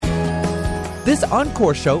This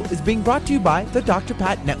Encore show is being brought to you by the Dr.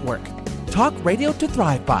 Pat Network. Talk radio to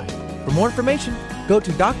thrive by. For more information, go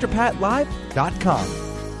to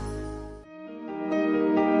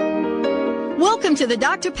drpatlive.com. Welcome to the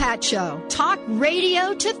Dr. Pat Show. Talk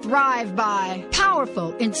radio to thrive by.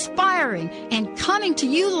 Powerful, inspiring, and coming to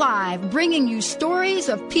you live, bringing you stories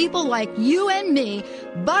of people like you and me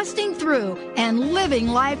busting through and living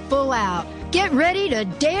life full out. Get ready to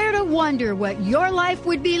dare to wonder what your life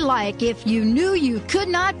would be like if you knew you could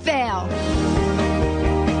not fail.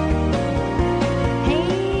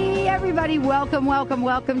 Everybody,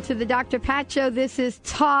 welcome to the Dr. Pat Show. This is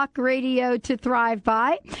Talk Radio to Thrive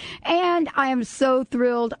By. And I am so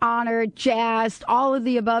thrilled, honored, jazzed, all of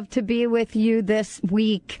the above to be with you this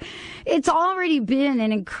week. It's already been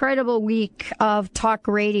an incredible week of talk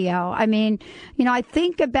radio. I mean, I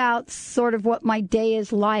think about sort of what my day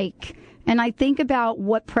is like. And I think about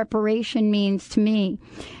what preparation means to me.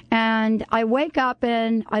 And I wake up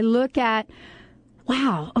and I look at,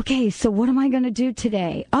 wow, okay, so what am I going to do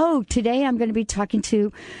today? Oh, today I'm going to be talking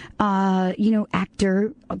to,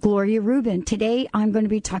 actor Gloria Rubin. Today I'm going to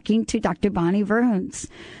be talking to Dr. Bonnie Verhunce.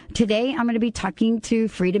 Today I'm going to be talking to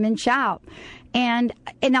Freedom and Shout. And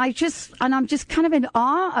I'm just kind of in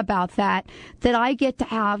awe about that I get to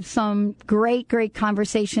have some great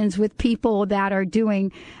conversations with people that are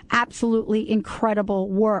doing absolutely incredible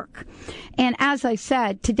work. And as I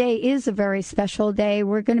said, today is a very special day.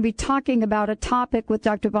 We're going to be talking about a topic with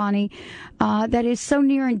Dr. Bonnie that is so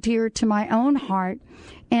near and dear to my own heart.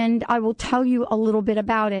 And I will tell you a little bit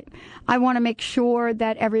about it. I want to make sure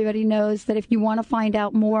that everybody knows that if you want to find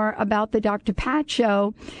out more about the Dr. Pat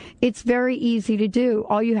Show, it's very easy to do.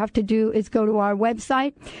 All you have to do is go to our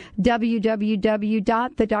website,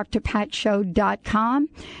 www.thedrpatshow.com,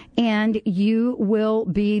 and you will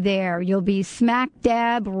be there. You'll be smack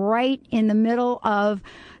dab right in the middle of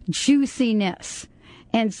juiciness.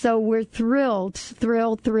 And so we're thrilled.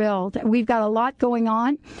 We've got a lot going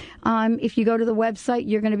on. If you go to the website,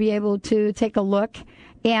 you're going to be able to take a look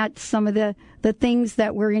at some of the things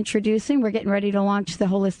that we're introducing. We're getting ready to launch the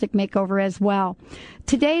Holistic Makeover as well.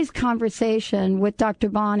 Today's conversation with Dr.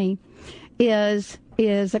 Bonnie is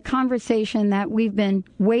a conversation that we've been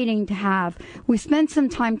waiting to have. We spent some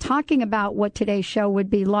time talking about what today's show would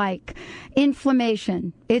be like.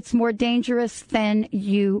 Inflammation. It's more dangerous than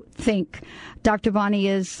you think. Dr. Bonnie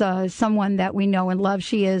is someone that we know and love.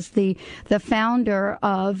 She is the founder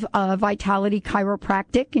of Vitality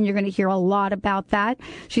Chiropractic, and you're going to hear a lot about that.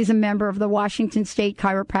 She's a member of the Washington State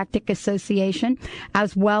Chiropractic Association,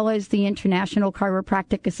 as well as the International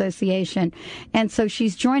Chiropractic Association. And so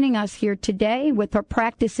she's joining us here today with her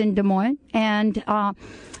practice in Des Moines and a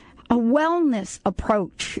wellness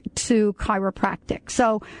approach to chiropractic.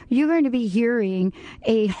 So you're going to be hearing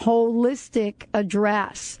a holistic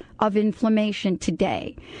address of inflammation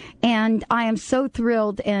today. And I am so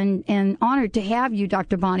thrilled and honored to have you,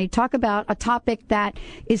 Dr. Bonnie, talk about a topic that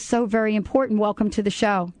is so very important. Welcome to the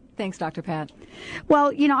show. Thanks, Dr. Pat.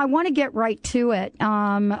 Well, I want to get right to it.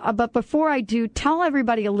 But before I do, tell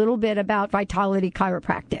everybody a little bit about Vitality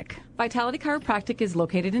Chiropractic. Vitality Chiropractic is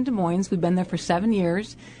located in Des Moines. We've been there for 7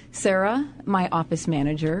 years. Sarah, my office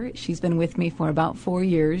manager, she's been with me for about 4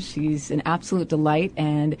 years. She's an absolute delight,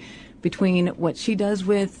 and between what she does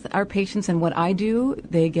with our patients and what I do,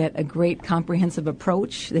 they get a great comprehensive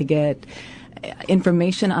approach. They get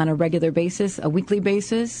information on a regular basis, a weekly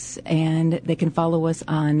basis, and they can follow us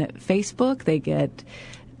on Facebook. They get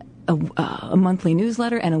a monthly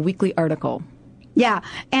newsletter and a weekly article. Yeah,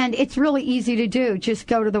 and it's really easy to do. Just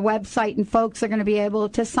go to the website and folks are going to be able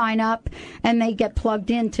to sign up and they get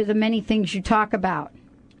plugged into the many things you talk about.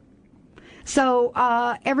 So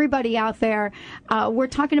everybody out there, we're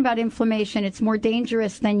talking about inflammation. It's more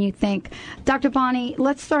dangerous than you think. Dr. Bonnie,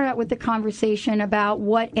 let's start out with the conversation about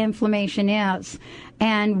what inflammation is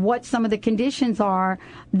and what some of the conditions are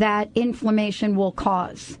that inflammation will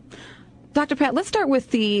cause. Dr. Pat, let's start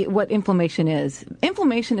with what inflammation is.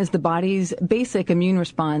 Inflammation is the body's basic immune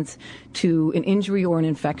response to an injury or an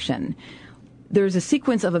infection. There's a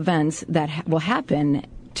sequence of events that will happen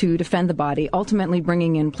to defend the body, ultimately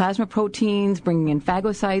bringing in plasma proteins, bringing in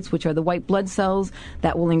phagocytes, which are the white blood cells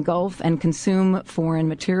that will engulf and consume foreign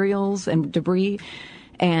materials and debris,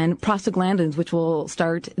 and prostaglandins, which will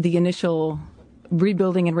start the initial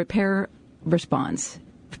rebuilding and repair response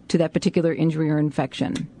to that particular injury or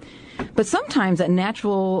infection. But sometimes our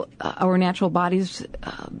natural body's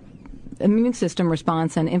immune system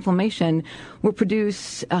response and inflammation will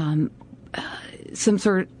produce some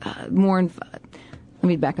sort more. Let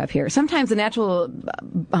me back up here. Sometimes the natural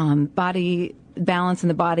body balance in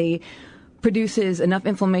the body produces enough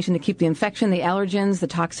inflammation to keep the infection, the allergens, the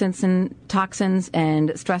toxins and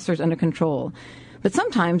stressors under control. But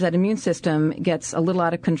sometimes that immune system gets a little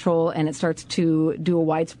out of control and it starts to do a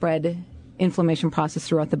widespread inflammation process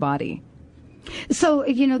throughout the body. So,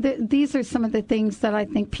 these are some of the things that I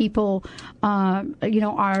think people, are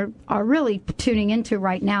really tuning into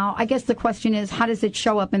right now. I guess the question is, how does it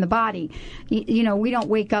show up in the body? We don't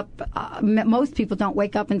wake up, most people don't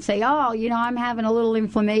wake up and say, I'm having a little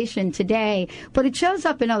inflammation today, but it shows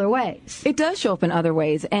up in other ways. It does show up in other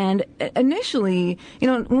ways. And initially,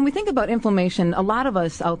 when we think about inflammation, a lot of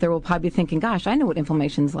us out there will probably be thinking, gosh, I know what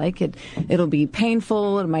inflammation's like. It'll be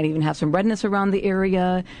painful. It might even have some redness around the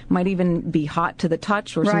area, might even be hot to the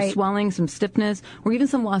touch, or some swelling, some stiffness, or even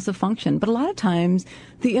some loss of function. But a lot of times,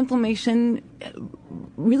 the inflammation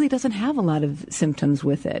really doesn't have a lot of symptoms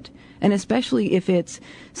with it. And especially if it's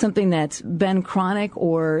something that's been chronic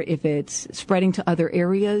or if it's spreading to other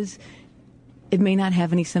areas, it may not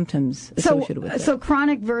have any symptoms associated with it. So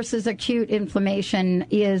chronic versus acute inflammation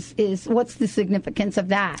is what's the significance of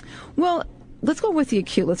that? Well, let's go with the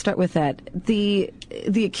acute. Let's start with that. The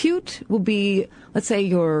acute will be, let's say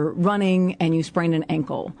you're running and you sprain an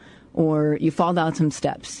ankle or you fall down some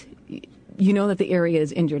steps. You know that the area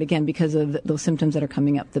is injured, again, because of those symptoms that are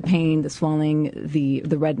coming up, the pain, the swelling, the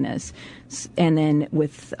redness. And then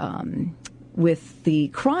with the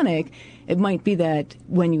chronic, it might be that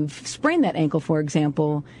when you've sprained that ankle, for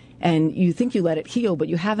example, and you think you let it heal, but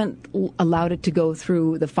you haven't allowed it to go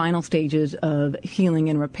through the final stages of healing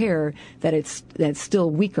and repair, that it's still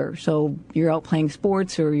weaker. So you're out playing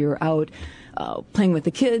sports or you're out playing with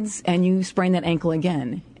the kids and you sprain that ankle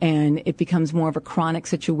again. And it becomes more of a chronic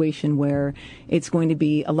situation where it's going to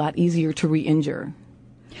be a lot easier to re-injure.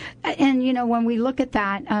 And, when we look at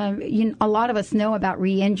that, a lot of us know about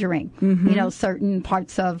re-injuring, certain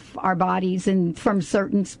parts of our bodies and from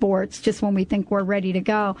certain sports, just when we think we're ready to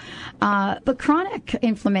go. But chronic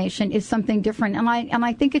inflammation is something different. And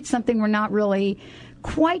I think it's something we're not really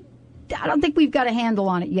quite, I don't think we've got a handle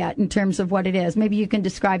on it yet in terms of what it is. Maybe you can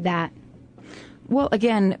describe that. Well,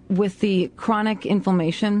 again, with the chronic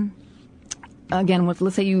inflammation,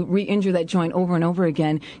 let's say you re-injure that joint over and over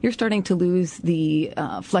again, you're starting to lose the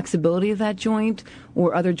flexibility of that joint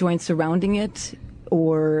or other joints surrounding it.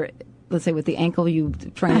 Or let's say with the ankle, you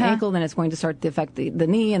sprain the ankle, then it's going to start to affect the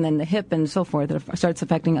knee and then the hip and so forth. It starts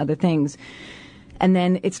affecting other things. And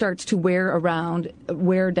then it starts to wear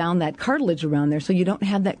down that cartilage around there, so you don't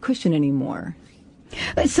have that cushion anymore.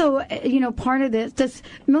 So, part of this,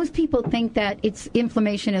 most people think that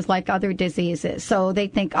inflammation is like other diseases. So they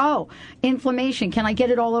think, inflammation, can I get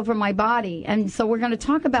it all over my body? And so we're going to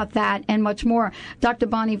talk about that and much more. Dr.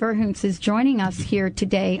 Bonnie Verhunce is joining us here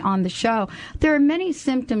today on the show. There are many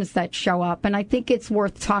symptoms that show up, and I think it's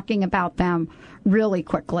worth talking about them really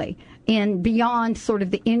quickly. And beyond sort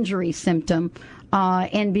of the injury symptom,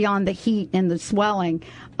 and beyond the heat and the swelling,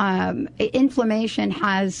 inflammation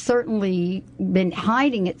has certainly been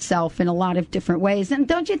hiding itself in a lot of different ways. And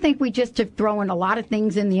don't you think we just have thrown a lot of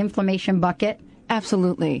things in the inflammation bucket?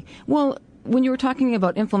 Absolutely. Well, when you were talking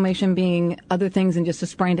about inflammation being other things than just a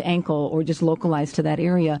sprained ankle or just localized to that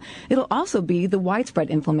area, it'll also be the widespread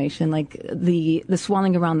inflammation, like the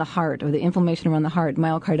swelling around the heart or the inflammation around the heart,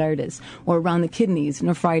 myocarditis, or around the kidneys,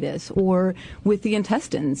 nephritis, or with the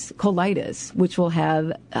intestines, colitis, which will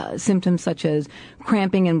have symptoms such as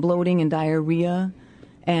cramping and bloating and diarrhea.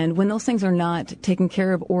 And when those things are not taken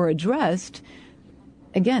care of or addressed,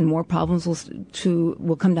 again, more problems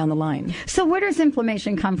will come down the line. So where does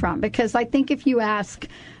inflammation come from? Because I think if you ask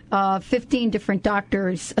 15 different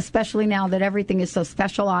doctors, especially now that everything is so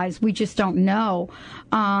specialized, we just don't know.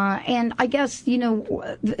 And I guess,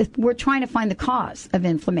 we're trying to find the cause of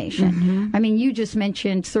inflammation. Mm-hmm. I mean, you just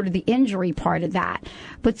mentioned sort of the injury part of that.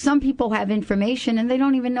 But some people have inflammation and they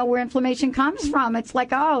don't even know where inflammation comes from. It's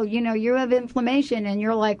like, you have inflammation, and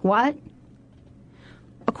you're like, what?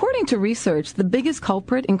 According to research, the biggest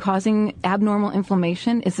culprit in causing abnormal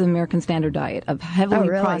inflammation is the American Standard Diet of heavily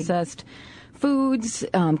processed foods,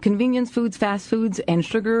 convenience foods, fast foods, and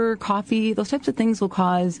sugar, coffee. Those types of things will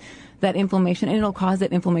cause that inflammation, and it'll cause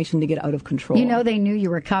that inflammation to get out of control. They knew you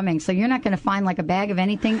were coming, so you're not going to find like a bag of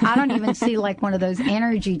anything. I don't even see like one of those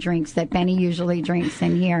energy drinks that Benny usually drinks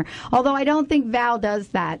in here, although I don't think Val does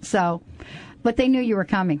that. So But they knew you were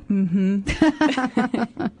coming.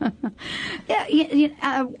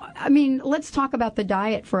 I mean, let's talk about the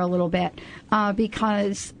diet for a little bit,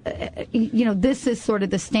 because, this is sort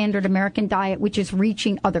of the standard American diet, which is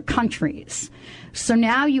reaching other countries. So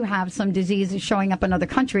now you have some diseases showing up in other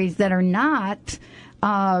countries that are not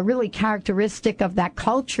really characteristic of that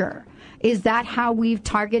culture. Is that how we've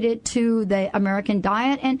targeted to the American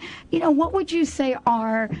diet? And, what would you say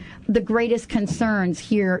are the greatest concerns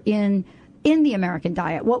here in the American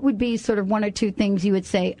diet? What would be sort of one or two things you would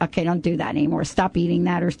say, okay, don't do that anymore, stop eating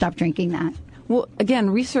that or stop drinking that? Well, again,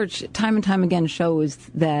 research time and time again shows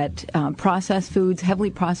that processed foods,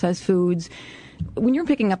 heavily processed foods, when you're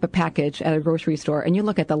picking up a package at a grocery store and you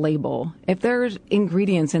look at the label, if there's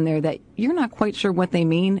ingredients in there that you're not quite sure what they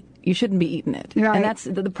mean, you shouldn't be eating it. Right. And that's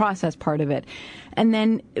the process part of it. And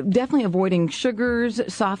then definitely avoiding sugars,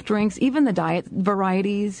 soft drinks, even the diet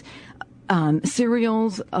varieties,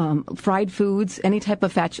 cereals, fried foods, any type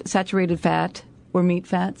of saturated fat or meat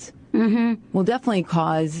fats. Will definitely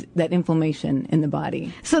cause that inflammation in the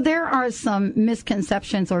body. So there are some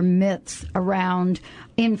misconceptions or myths around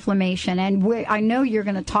inflammation, and I know you're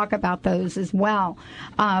going to talk about those as well.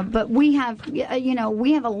 But we have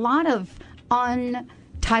a lot of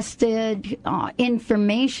untested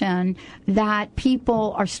information that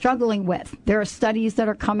people are struggling with. There are studies that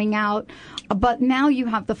are coming out, but now you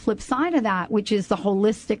have the flip side of that, which is the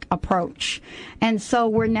holistic approach. And so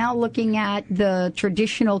we're now looking at the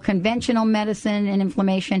traditional conventional medicine and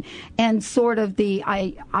inflammation and sort of the,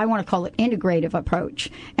 I want to call it integrative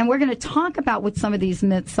approach. And we're going to talk about what some of these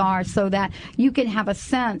myths are so that you can have a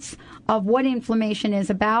sense of what inflammation is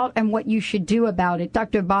about and what you should do about it.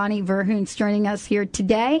 Dr. Bonnie Verhunce joining us here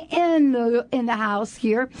today in the house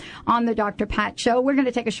here on the Dr. Pat Show. We're going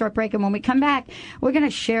to take a short break, and when we come back, we're going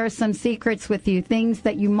to share some secrets with you, things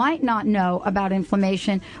that you might not know about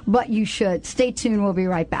inflammation, but you should. Stay tuned. We'll be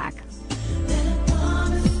right back.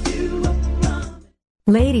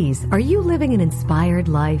 Ladies, are you living an inspired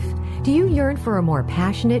life? Do you yearn for a more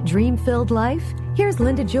passionate, dream-filled life? Here's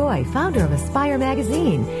Linda Joy, founder of Aspire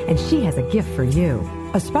Magazine, and she has a gift for you.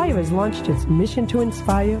 Aspire has launched its Mission to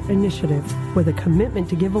Inspire initiative with a commitment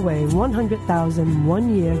to give away 100,000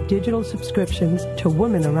 one-year digital subscriptions to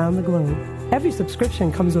women around the globe. Every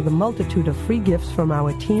subscription comes with a multitude of free gifts from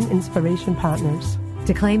our team inspiration partners.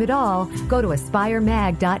 To claim it all, go to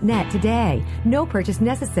aspiremag.net today. No purchase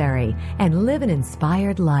necessary. And live an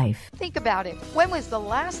inspired life. Think about it. When was the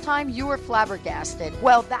last time you were flabbergasted?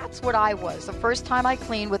 Well, that's what I was the first time I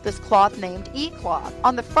cleaned with this cloth named E-Cloth.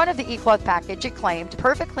 On the front of the E-Cloth package, it claimed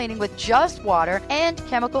perfect cleaning with just water and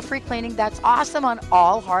chemical-free cleaning that's awesome on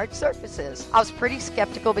all hard surfaces. I was pretty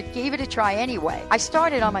skeptical, but gave it a try anyway. I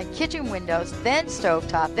started on my kitchen windows, then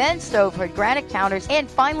stovetop, then stove hood, granite counters, and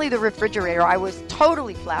finally the refrigerator. I was totally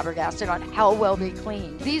flabbergasted on how well they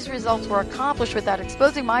clean. These results were accomplished without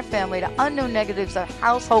exposing my family to unknown negatives of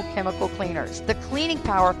household chemical cleaners. The cleaning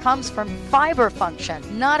power comes from fiber function,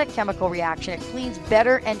 not a chemical reaction. It cleans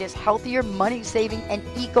better and is healthier, money-saving, and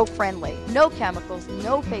eco-friendly. No chemicals,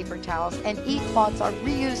 no paper towels, and E-Cloths are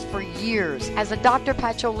reused for years. As a Dr.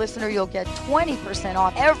 Pat Show listener, you'll get 20%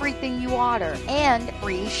 off everything you order and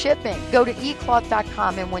free shipping. Go to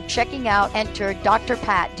ecloth.com, and when checking out, enter Dr.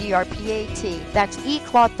 Pat, D-R-P-A-T. That's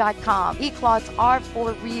ecloth.com. E-Cloths are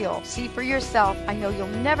for real. See for yourself. I know you'll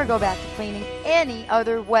never go back to cleaning any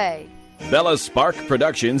other way. Bella Spark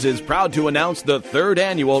Productions is proud to announce the 3rd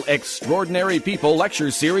annual Extraordinary People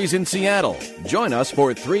Lecture Series in Seattle. Join us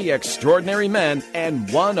for 3 extraordinary men and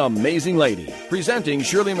 1 amazing lady. Presenting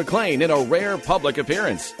Shirley MacLaine in a rare public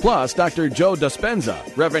appearance. Plus Dr. Joe Dispenza,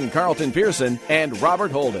 Reverend Carlton Pearson, and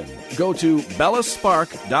Robert Holden. Go to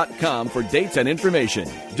bellaspark.com for dates and information.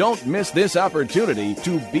 Don't miss this opportunity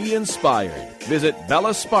to be inspired. Visit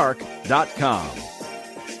bellaspark.com.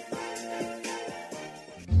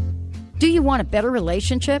 Do you want a better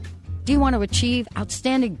relationship? Do you want to achieve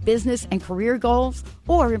outstanding business and career goals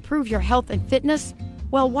or improve your health and fitness?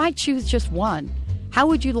 Well, why choose just one? How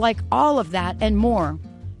would you like all of that and more?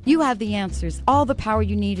 You have the answers. All the power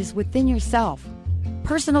you need is within yourself.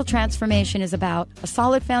 Personal transformation is about a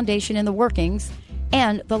solid foundation in the workings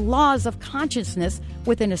and the laws of consciousness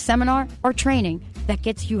within a seminar or training that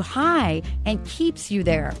gets you high and keeps you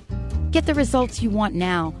there. Get the results you want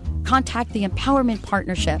now. Contact the Empowerment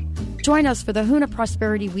Partnership. Join us for the Huna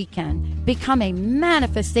Prosperity Weekend. Become a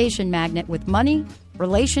manifestation magnet with money,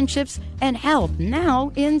 relationships, and health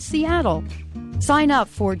now in Seattle. Sign up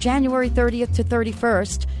for January 30th to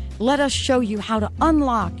 31st. Let us show you how to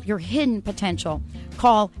unlock your hidden potential.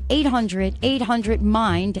 Call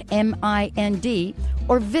 800-800-MIND, M-I-N-D,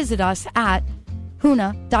 or visit us at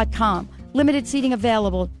Huna.com. Limited seating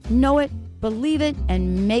available. Know it believe it,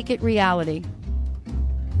 and make it reality.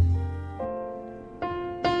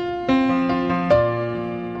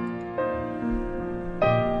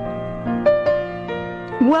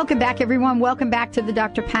 Welcome back, everyone. Welcome back to the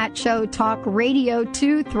Dr. Pat Show, talk radio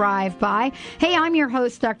to thrive by. Hey, I'm your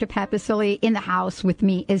host, Dr. Pat Basile. In the house with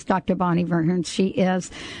me is Dr. Bonnie Verhunce. She is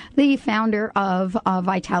the founder of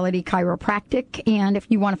Vitality Chiropractic. And if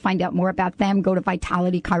you want to find out more about them, go to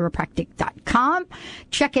vitalitychiropractic.com.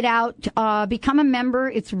 Check it out. Become a member.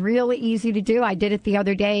 It's really easy to do. I did it the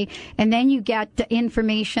other day. And then you get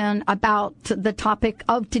information about the topic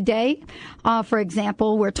of today. For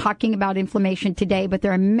example, we're talking about inflammation today, but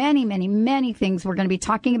there are many, many, many things we're going to be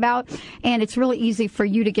talking about. And it's really easy for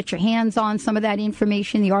you to get your hands on some of that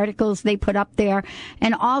information, the articles they put up there.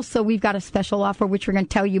 And also, we've got a special offer, which we're going to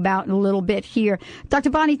tell you about in a little bit here.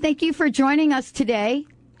 Dr. Bonnie, thank you for joining us today.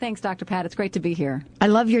 Thanks, Dr. Pat. It's great to be here. I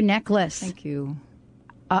love your necklace. Thank you.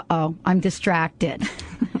 Uh-oh, I'm distracted.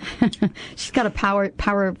 She's got a power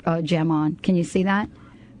gem on. Can you see that?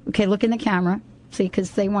 Okay, look in the camera. See,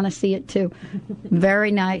 because they want to see it too.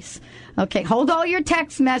 Very nice. Okay, hold all your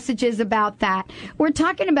text messages about that. We're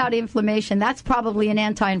talking about inflammation. That's probably an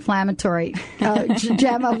anti-inflammatory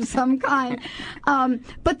gem of some kind.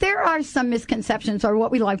 But there are some misconceptions, or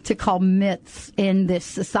what we like to call myths, in this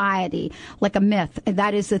society. Like a myth,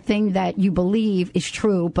 that is the thing that you believe is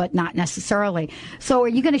true, but not necessarily. So are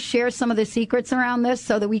you going to share some of the secrets around this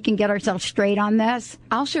so that we can get ourselves straight on this?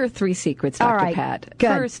 I'll share 3 secrets, Dr. All right, Pat. good.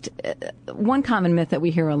 First, one common myth that we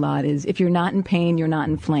hear a lot is if you're not in pain, you're not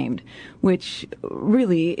inflamed, which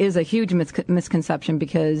really is a huge misconception,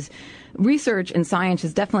 because research and science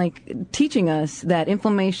is definitely teaching us that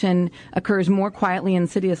inflammation occurs more quietly and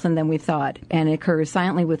insidiously than we thought, and it occurs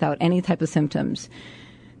silently without any type of symptoms.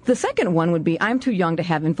 The second one would be, I'm too young to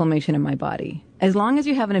have inflammation in my body. As long as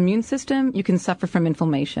you have an immune system, you can suffer from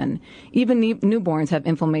inflammation. Even newborns have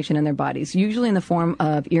inflammation in their bodies, usually in the form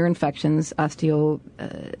of ear infections, otitis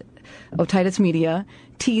media,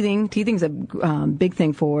 teething. Teething's a big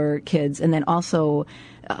thing for kids. And then also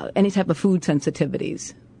any type of food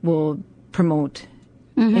sensitivities will promote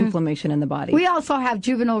inflammation in the body. We also have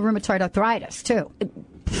juvenile rheumatoid arthritis, too.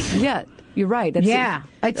 Yeah, you're right. It's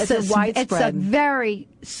widespread. It's a very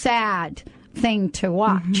sad thing to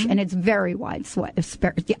watch, and it's very widespread.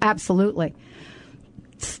 Absolutely.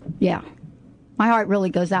 Yeah. My heart really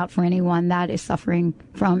goes out for anyone that is suffering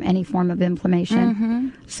from any form of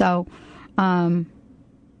inflammation. So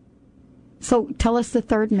tell us the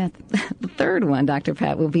third myth. The third one, Dr.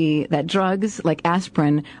 Pat, will be that drugs like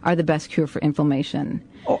aspirin are the best cure for inflammation.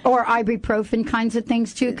 Or ibuprofen kinds of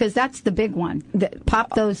things, too, because that's the big one.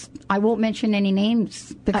 Pop those. I won't mention any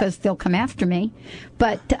names because they'll come after me.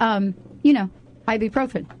 But,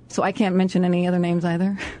 ibuprofen. So I can't mention any other names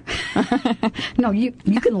either? No, you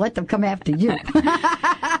can let them come after you.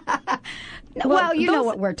 Well, you know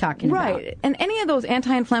what we're talking about. Right. And any of those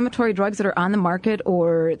anti-inflammatory drugs that are on the market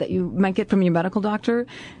or that you might get from your medical doctor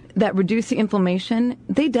that reduce the inflammation,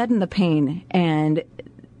 they deaden the pain, and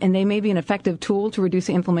they may be an effective tool to reduce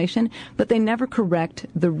the inflammation, but they never correct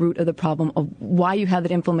the root of the problem of why you have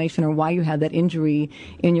that inflammation or why you have that injury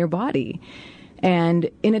in your body. And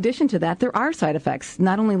in addition to that, there are side effects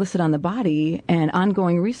not only listed on the body, and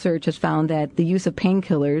ongoing research has found that the use of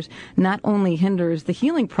painkillers not only hinders the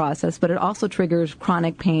healing process, but it also triggers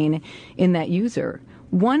chronic pain in that user.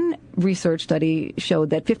 One research study showed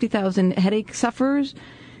that 50,000 headache sufferers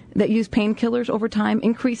that use painkillers over time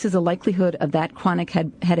increases the likelihood of that chronic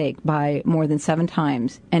headache by more than 7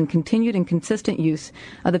 times, and continued and consistent use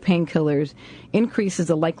of the painkillers increases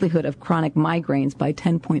the likelihood of chronic migraines by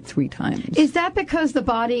 10.3 times. Is that because the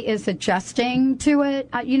body is adjusting to it?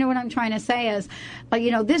 You know what I'm trying to say is,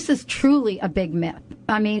 this is truly a big myth.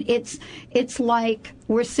 I mean, it's like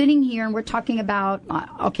we're sitting here and we're talking about,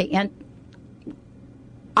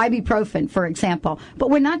 ibuprofen, for example. But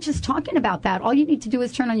we're not just talking about that. All you need to do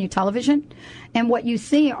is turn on your television, and what you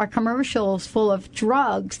see are commercials full of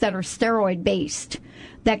drugs that are steroid-based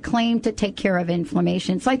that claim to take care of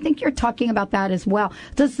inflammation. So I think you're talking about that as well.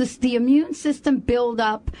 Does the immune system build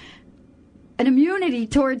up an immunity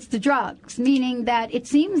towards the drugs, meaning that it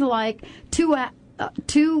seems like two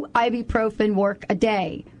ibuprofen work a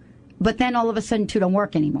day, but then all of a sudden 2 don't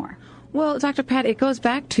work anymore? Well, Dr. Pat, it goes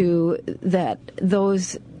back to that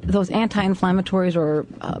those anti-inflammatories or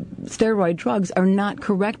steroid drugs are not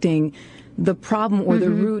correcting the problem or the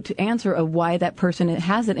root answer of why that person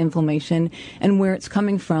has that inflammation and where it's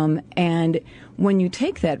coming from. And when you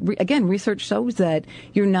take that, again, research shows that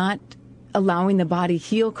you're not allowing the body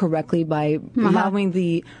heal correctly by allowing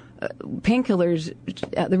the painkillers.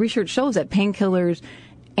 The research shows that painkillers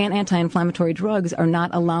and anti-inflammatory drugs are not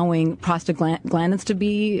allowing prostaglandins to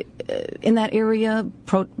be in that area,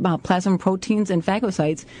 plasma proteins and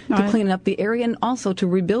phagocytes to clean up the area and also to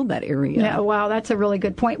rebuild that area. Yeah, wow, that's a really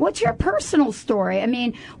good point. What's your personal story? I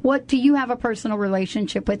mean, what do you have a personal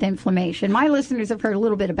relationship with inflammation? My listeners have heard a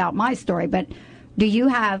little bit about my story, but do you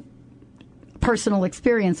have personal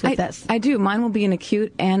experience with this? I do. Mine will be an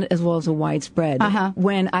acute and as well as a widespread.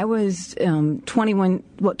 When I was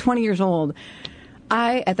 20 years old,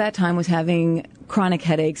 I, at that time, was having chronic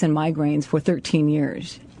headaches and migraines for 13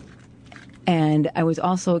 years. And I was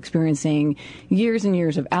also experiencing years and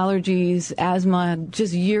years of allergies, asthma,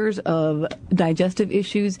 just years of digestive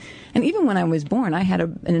issues. And even when I was born, I had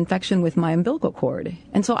an infection with my umbilical cord.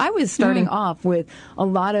 And so I was starting off with a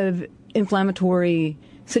lot of inflammatory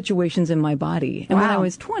situations in my body. And when I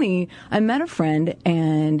was 20, I met a friend,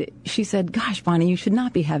 and she said, gosh, Bonnie, you should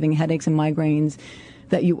not be having headaches and migraines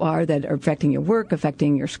that are affecting your work,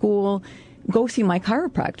 affecting your school. Go see my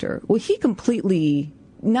chiropractor. Well, he completely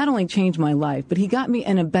not only changed my life, but he got me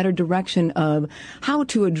in a better direction of how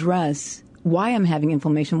to address why I'm having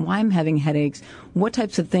inflammation, why I'm having headaches, what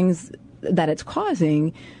types of things that it's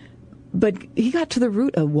causing. But he got to the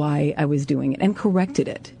root of why I was doing it and corrected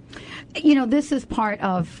it. You know, this is part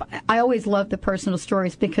of, I always love the personal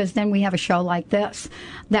stories, because then we have a show like this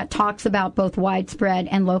that talks about both widespread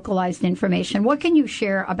and localized information. What can you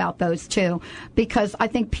share about those two? Because I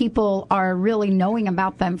think people are really knowing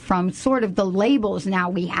about them from sort of the labels now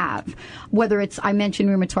we have. Whether it's, I mentioned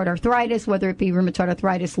rheumatoid arthritis, whether it be rheumatoid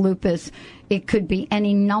arthritis, lupus, it could be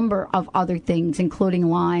any number of other things, including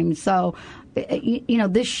Lyme. So, you know,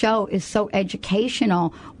 this show is so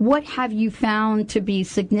educational. What have you found to be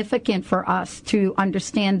significant for us to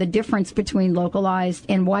understand the difference between localized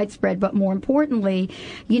and widespread? But more importantly,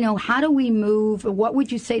 you know, how do we move? What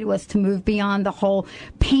would you say to us to move beyond the whole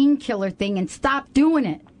painkiller thing and stop doing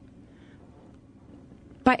it?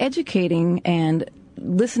 By educating and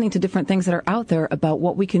listening to different things that are out there about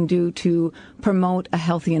what we can do to promote a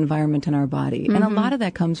healthy environment in our body. And a lot of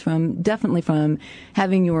that comes definitely from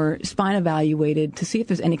having your spine evaluated to see if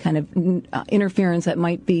there's any kind of interference that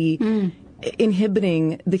might be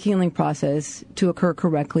inhibiting the healing process to occur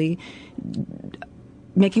correctly.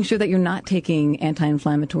 Making sure that you're not taking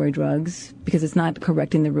anti-inflammatory drugs because it's not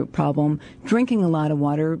correcting the root problem. Drinking a lot of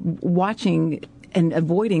water, watching and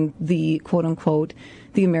avoiding the quote-unquote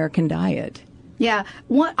the American diet. Yeah,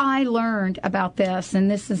 what I learned about this, and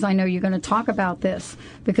this is, I know you're going to talk about this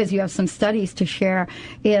because you have some studies to share,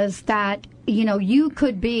 is that, you know, you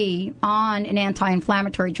could be on an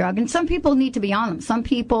anti-inflammatory drug, and some people need to be on them. Some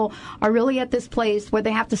people are really at this place where they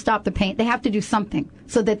have to stop the pain. They have to do something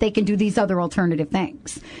so that they can do these other alternative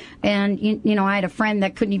things. And, you know, I had a friend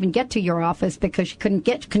that couldn't even get to your office because she couldn't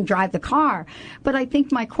drive the car. But I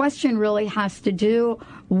think my question really has to do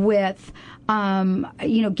with,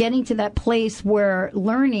 you know, getting to that place where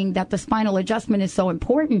learning that the spinal adjustment is so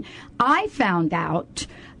important. I found out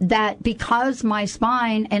that because my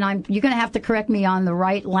spine, and you're going to have to correct me on the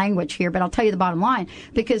right language here, but I'll tell you the bottom line,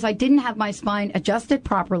 because I didn't have my spine adjusted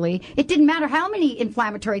properly, it didn't matter how many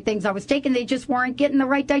inflammatory things I was taking, they just weren't getting the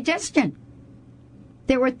right digestion.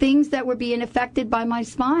 There were things that were being affected by my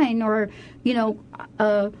spine, or, you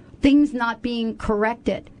know, things not being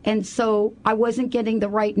corrected. And so I wasn't getting the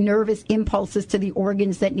right nervous impulses to the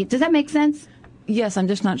organs that need. Does that make sense? Yes, I'm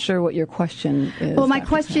just not sure what your question is. Well, my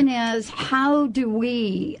question is, how do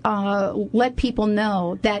we let people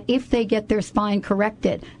know that if they get their spine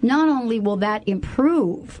corrected, not only will that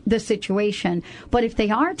improve the situation, but if they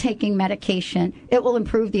are taking medication, it will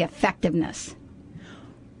improve the effectiveness?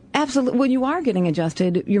 Absolutely. When you are getting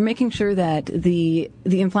adjusted, you're making sure that the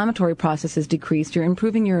inflammatory process is decreased. You're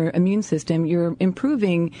improving your immune system. You're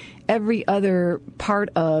improving every other part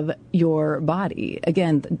of your body.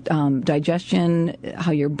 Again, digestion,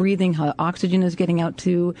 how you're breathing, how oxygen is getting out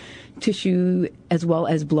to tissue, as well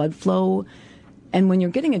as blood flow. And when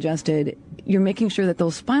you're getting adjusted, you're making sure that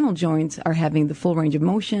those spinal joints are having the full range of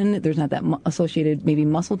motion. There's not that associated maybe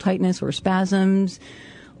muscle tightness or spasms.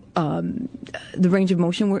 The range of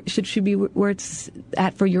motion should be where it's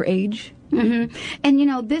at for your age. Mm-hmm. And, you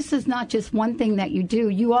know, this is not just one thing that you do.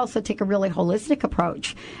 You also take a really holistic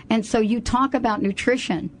approach. And so you talk about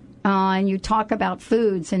nutrition. And you talk about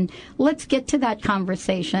foods, and let's get to that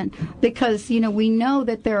conversation because, you know, we know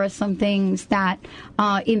that there are some things that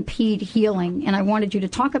impede healing, and I wanted you to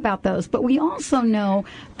talk about those. But we also know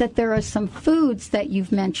that there are some foods that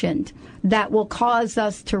you've mentioned that will cause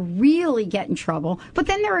us to really get in trouble, but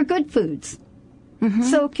then there are good foods. Mm-hmm.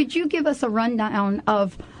 So could you give us a rundown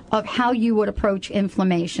of how you would approach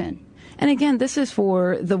inflammation? And again, this is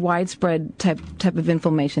for the widespread type of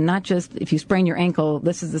inflammation, not just if you sprain your ankle,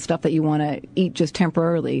 this is the stuff that you want to eat just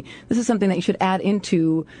temporarily. This is something that you should add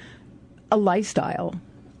into a lifestyle.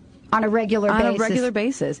 On a regular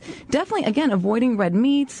basis. Definitely, again, avoiding red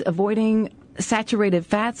meats, avoiding saturated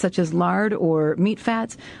fats such as lard or meat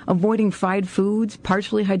fats, avoiding fried foods,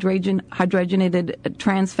 partially hydrogenated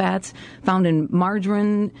trans fats found in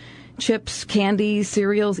margarine, chips, candies,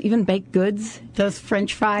 cereals, even baked goods. Those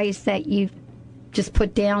French fries that you just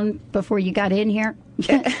put down before you got in here?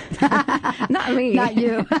 Not me. Not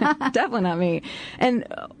you. Definitely not me. And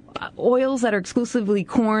oils that are exclusively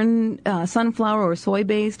corn, sunflower, or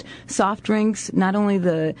soy-based, soft drinks, not only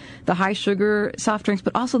the high sugar soft drinks,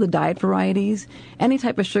 but also the diet varieties, any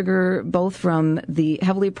type of sugar, both from the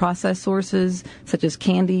heavily processed sources, such as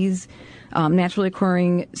candies, naturally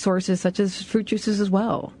occurring sources, such as fruit juices as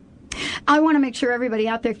well. I want to make sure everybody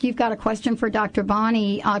out there, if you've got a question for Dr.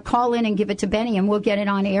 Bonnie, call in and give it to Benny, and we'll get it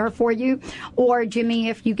on air for you. Or, Jimmy,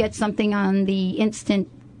 if you get something on the instant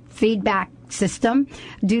feedback system,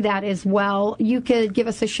 do that as well. You could give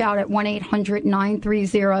us a shout at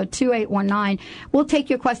 1-800-930-2819. We'll take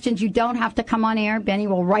your questions. You don't have to come on air. Benny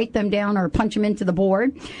will write them down or punch them into the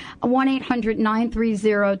board.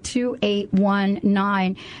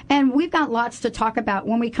 1-800-930-2819. And we've got lots to talk about.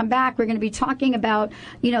 When we come back, we're going to be talking about,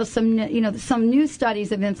 some new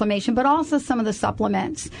studies of inflammation, but also some of the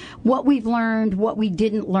supplements, what we've learned, what we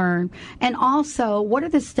didn't learn, and also what are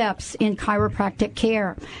the steps in chiropractic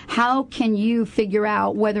care? How can you figure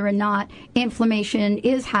out whether or not inflammation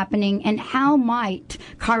is happening, and how might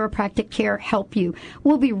chiropractic care help you?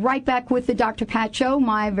 We'll be right back with the Dr. Pat Show.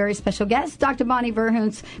 My very special guest, Dr. Bonnie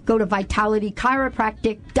Verhunce. Go to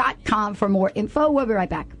vitalitychiropractic.com for more info. We'll be right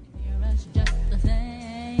back.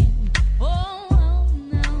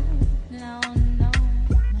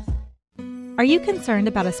 Are you concerned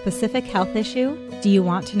about a specific health issue? Do you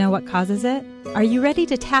want to know what causes it? Are you ready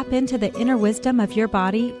to tap into the inner wisdom of your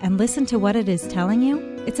body and listen to what it is telling you?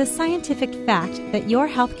 It's a scientific fact that your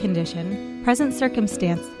health condition, present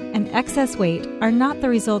circumstance, and excess weight are not the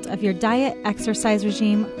result of your diet, exercise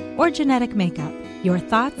regime, or genetic makeup. Your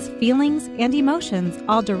thoughts, feelings, and emotions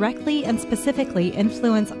all directly and specifically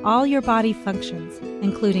influence all your body functions,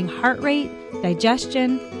 including heart rate,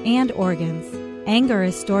 digestion, and organs. Anger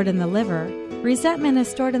is stored in the liver, resentment is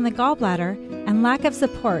stored in the gallbladder, and lack of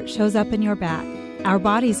support shows up in your back. Our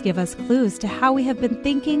bodies give us clues to how we have been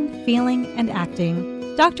thinking, feeling, and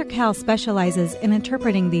acting. Dr. Cal specializes in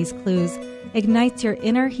interpreting these clues, ignites your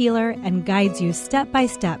inner healer, and guides you step by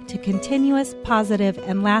step to continuous, positive,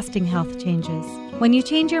 and lasting health changes. When you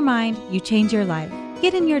change your mind, you change your life.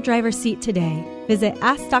 Get in your driver's seat today. Visit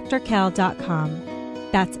AskDrKel.com.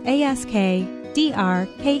 That's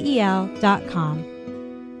AskDrKel.com.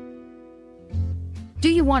 Do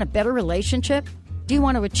you want a better relationship? Do you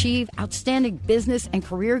want to achieve outstanding business and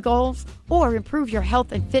career goals or improve your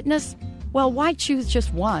health and fitness? Well, why choose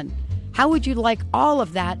just one? How would you like all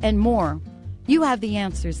of that and more? You have the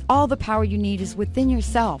answers. All the power you need is within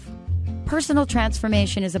yourself. Personal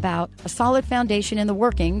transformation is about a solid foundation in the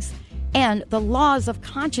workings and the laws of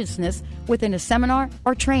consciousness within a seminar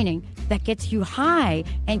or training that gets you high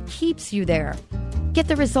and keeps you there. Get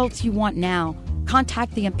the results you want now.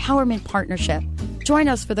 Contact the Empowerment Partnership. Join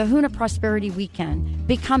us for the Huna Prosperity Weekend.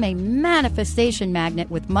 Become a manifestation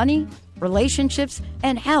magnet with money, relationships,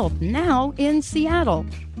 and health now in Seattle.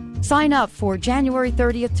 Sign up for January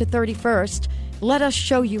 30th to 31st. Let us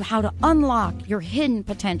show you how to unlock your hidden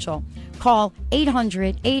potential. Call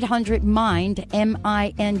 800-800-MIND,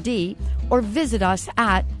 M-I-N-D, or visit us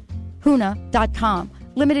at Huna.com.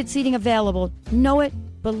 Limited seating available. Know it,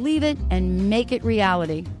 believe it, and make it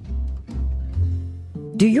reality.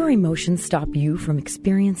 Do your emotions stop you from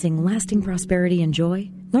experiencing lasting prosperity and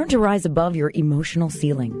joy? Learn to rise above your emotional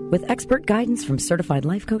ceiling with expert guidance from certified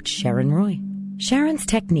life coach Sharon Roy. Sharon's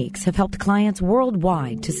techniques have helped clients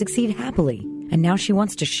worldwide to succeed happily, and now she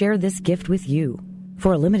wants to share this gift with you.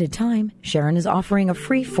 For a limited time, Sharon is offering a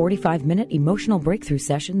free 45-minute emotional breakthrough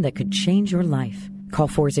session that could change your life. Call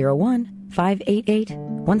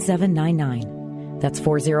 401-588-1799. That's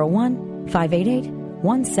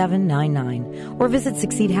 401-588-1799. Or visit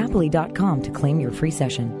succeedhappily.com to claim your free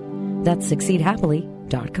session. That's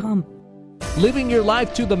succeedhappily.com. Living your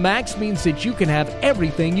life to the max means that you can have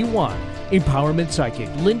everything you want. Empowerment Psychic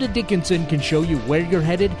Linda Dickinson can show you where you're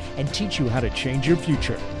headed and teach you how to change your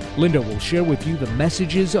future. Linda will share with you the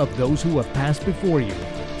messages of those who have passed before you.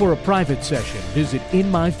 For a private session, visit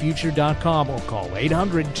inmyfuture.com or call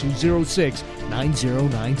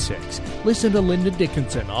 800-206-9096. Listen to Linda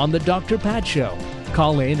Dickinson on The Dr. Pat Show.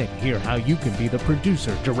 Call in and hear how you can be the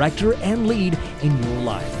producer, director, and lead in your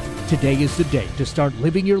life. Today is the day to start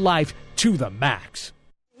living your life to the max.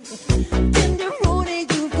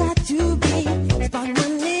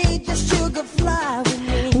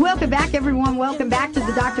 Welcome back, everyone. Welcome back to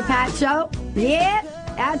the Dr. Pat Show. Yeah,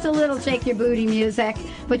 that's a little shake your booty music,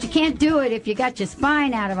 but you can't do it if you got your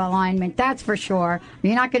spine out of alignment, that's for sure.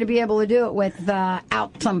 You're not going to be able to do it without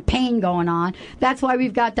some pain going on. That's why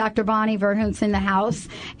we've got Dr. Bonnie Verhunce in the house,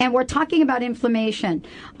 and we're talking about inflammation.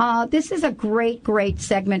 This is a great, great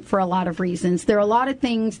segment for a lot of reasons. There are a lot of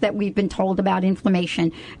things that we've been told about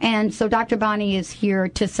inflammation, and so Dr. Bonnie is here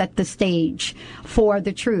to set the stage for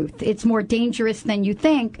the truth. It's more dangerous than you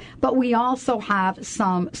think, but we also have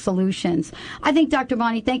some solutions. I think, Dr.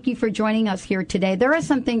 Bonnie, thank you for joining us here today. There are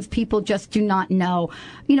some things people just do not know.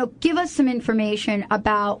 Give us some information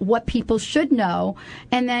about what people should know,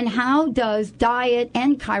 and then how does diet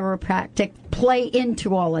and chiropractic play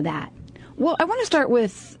into all of that? Well, I want to start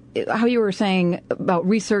with how you were saying about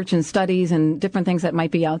research and studies and different things that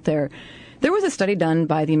might be out there. There was a study done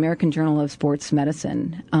by the American Journal of Sports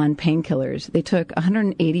Medicine on painkillers. They took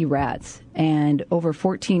 180 rats, and over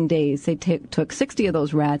 14 days, they took 60 of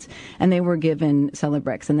those rats, and they were given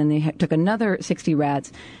Celebrex. And then they took another 60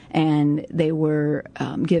 rats, and they were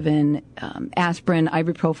given aspirin,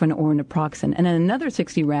 ibuprofen, or naproxen. And then another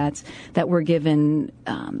 60 rats that were given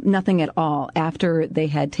nothing at all after they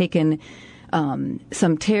had taken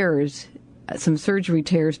some tears, some surgery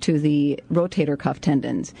tears to the rotator cuff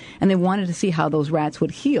tendons, and they wanted to see how those rats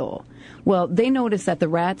would heal. Well, they noticed that the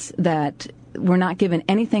rats that were not given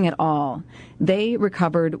anything at all, they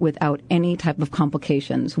recovered without any type of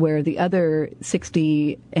complications, where the other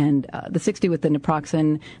 60 and the 60 with the naproxen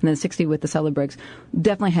and then 60 with the Celebrex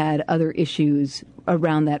definitely had other issues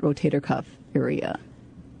around that rotator cuff area.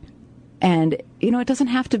 And, it doesn't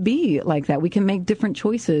have to be like that. We can make different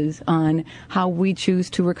choices on how we choose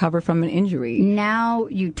to recover from an injury. Now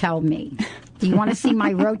you tell me. Do you want to see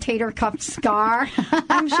my rotator cuff scar?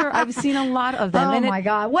 I'm sure. I've seen a lot of them. Oh, my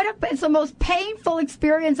God. It's the most painful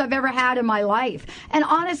experience I've ever had in my life. And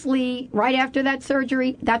honestly, right after that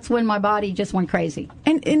surgery, that's when my body just went crazy.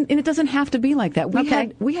 And it doesn't have to be like that.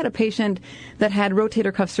 We had a patient that had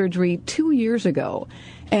rotator cuff surgery 2 years ago,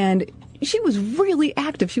 and she was really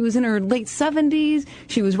active. She was in her late 70s.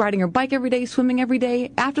 She was riding her bike every day, swimming every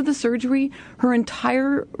day. After the surgery, her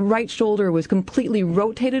entire right shoulder was completely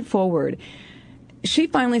rotated forward. She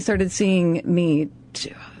finally started seeing me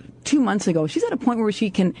 2 months ago. She's at a point where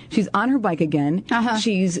she's on her bike again.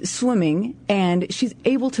 She's swimming, and she's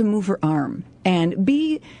able to move her arm and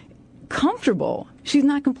be comfortable. She's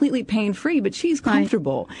not completely pain-free, but she's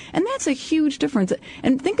comfortable. And that's a huge difference.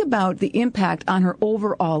 And think about the impact on her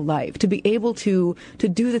overall life, to be able to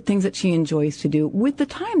do the things that she enjoys to do with the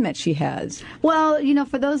time that she has. Well,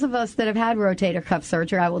 for those of us that have had rotator cuff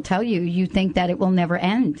surgery, I will tell you, you think that it will never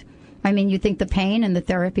end. I mean, you think the pain and the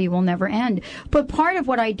therapy will never end. But part of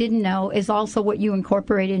what I didn't know is also what you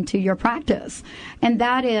incorporate into your practice. And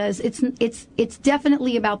that is, it's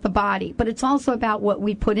definitely about the body, but it's also about what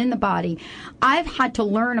we put in the body. I've had to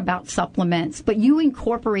learn about supplements, but you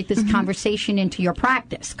incorporate this conversation into your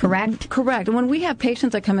practice, correct? Correct. When we have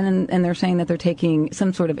patients that come in and they're saying that they're taking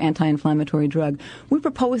some sort of anti-inflammatory drug, we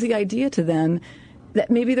propose the idea to them that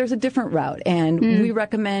maybe there's a different route, and we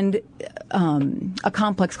recommend a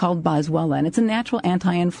complex called Boswellia, and it's a natural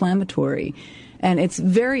anti-inflammatory, and it's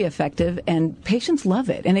very effective, and patients love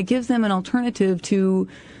it, and it gives them an alternative to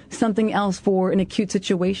something else for an acute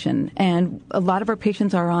situation. And a lot of our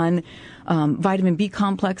patients are on vitamin B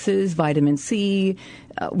complexes, vitamin C.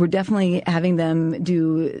 We're definitely having them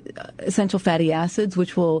do essential fatty acids,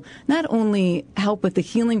 which will not only help with the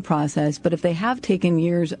healing process, but if they have taken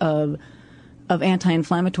years of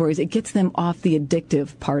anti-inflammatories, it gets them off the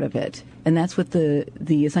addictive part of it. And that's what the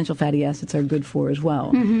essential fatty acids are good for as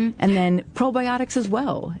well. And then probiotics as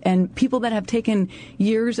well. And people that have taken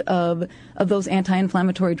years of those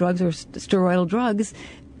anti-inflammatory drugs or steroidal drugs,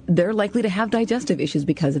 they're likely to have digestive issues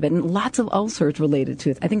because of it, and lots of ulcers related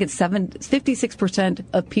to it. I think it's 56%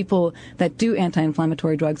 of people that do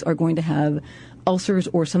anti-inflammatory drugs are going to have ulcers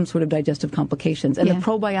or some sort of digestive complications. And the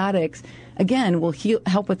probiotics, again, will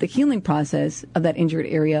help with the healing process of that injured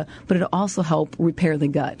area, but it'll also help repair the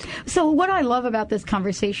gut. So what I love about this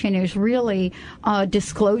conversation is really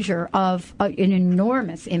disclosure of an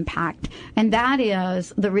enormous impact, and that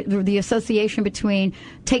is the association between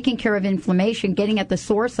taking care of inflammation, getting at the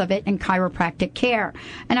source of it, and chiropractic care.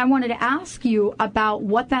 And I wanted to ask you about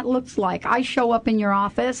what that looks like. I show up in your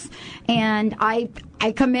office, and I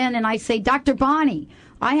come in and I say, Dr. Bonnie,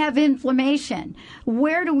 I have inflammation.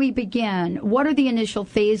 Where do we begin? What are the initial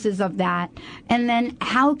phases of that? And then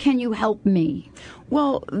how can you help me?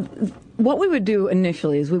 Well, what we would do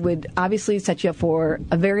initially is we would obviously set you up for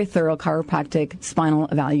a very thorough chiropractic spinal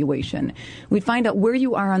evaluation. We'd find out where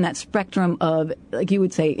you are on that spectrum of, like you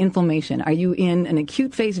would say, inflammation. Are you in an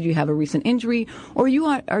acute phase? Did you have a recent injury? Or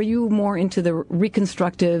are you more into the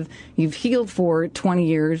reconstructive, you've healed for 20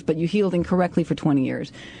 years, but you healed incorrectly for 20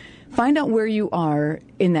 years? Find out where you are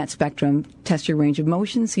in that spectrum, test your range of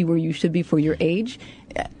motion, see where you should be for your age,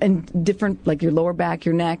 and different, like your lower back,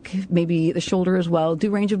 your neck, maybe the shoulder as well. Do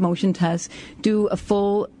range of motion tests, do a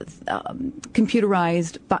full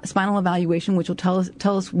computerized spinal evaluation, which will tell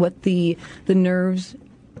us what the nerves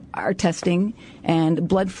are testing, and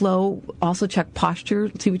blood flow. Also check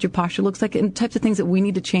posture, see what your posture looks like, and types of things that we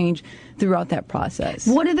need to change throughout that process.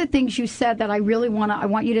 One of the things you said that I really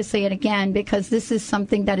want you to say it again, because this is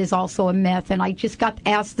something that is also a myth, and I just got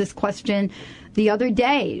asked this question the other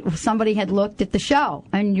day. Somebody had looked at the show,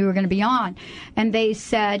 and you were going to be on, and they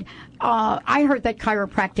said, I heard that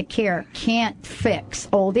chiropractic care can't fix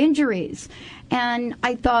old injuries. And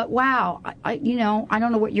I thought, wow, I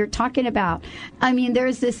don't know what you're talking about. I mean,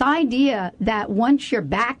 there's this idea that once your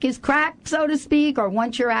back is cracked, so to speak, or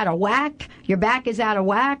once you're out of whack, your back is out of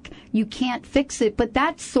whack, you can't fix it. But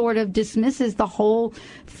that sort of dismisses the whole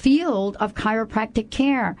field of chiropractic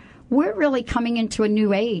care. We're really coming into a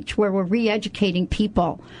new age where we're re-educating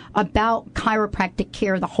people about chiropractic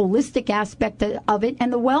care, the holistic aspect of it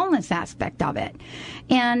and the wellness aspect of it.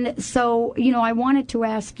 And so, I wanted to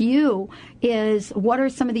ask you is what are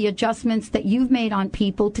some of the adjustments that you've made on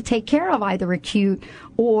people to take care of either acute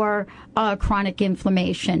or chronic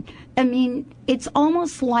inflammation? I mean, it's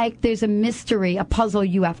almost like there's a mystery, a puzzle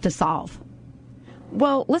you have to solve.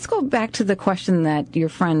 Well, let's go back to the question that your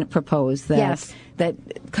friend proposed, that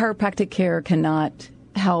chiropractic care cannot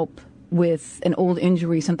help with an old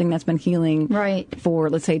injury, something that's been healing for,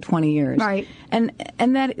 let's say, 20 years. Right. And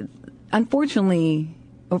that, unfortunately,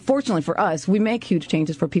 or fortunately for us, we make huge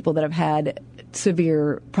changes for people that have had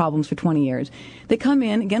severe problems for 20 years. They come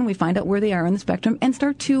in, again, we find out where they are on the spectrum and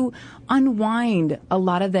start to unwind a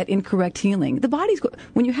lot of that incorrect healing.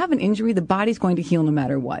 When you have an injury, the body's going to heal no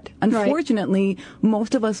matter what. Unfortunately,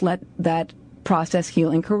 most of us let that process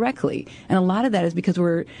heal incorrectly. And a lot of that is because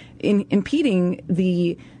we're impeding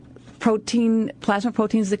the plasma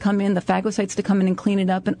proteins that come in, the phagocytes to come in and clean it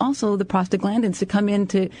up, and also the prostaglandins to come in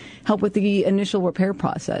to help with the initial repair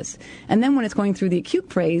process. And then when it's going through the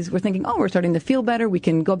acute phase, we're thinking, we're starting to feel better, we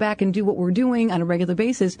can go back and do what we're doing on a regular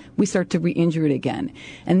basis, we start to re-injure it again.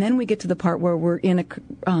 And then we get to the part where we're in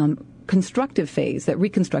a constructive phase, that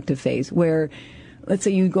reconstructive phase, where let's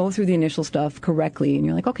say you go through the initial stuff correctly and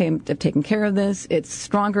you're like, okay, I've taken care of this, it's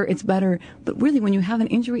stronger, it's better. But really, when you have an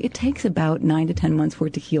injury, it takes about 9 to 10 months for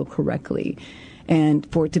it to heal correctly and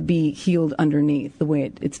for it to be healed underneath the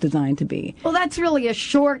way it's designed to be. Well, that's really a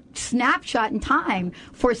short snapshot in time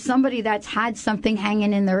for somebody that's had something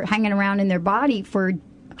hanging around in their body for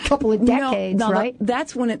couple of decades, right?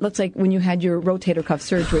 That's when it looks like when you had your rotator cuff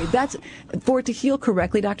surgery. That's for it to heal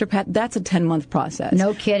correctly, Dr. Pat. That's a 10-month process.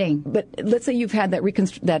 No kidding. But let's say you've had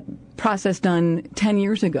that process done 10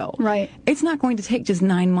 years ago. Right. It's not going to take just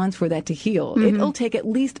 9 months for that to heal. Mm-hmm. It'll take at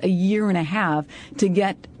least a year and a half to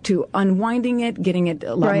get to unwinding it, getting it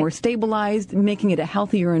a lot more stabilized, making it a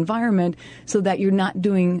healthier environment, so that you're not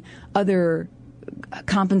doing other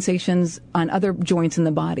compensations on other joints in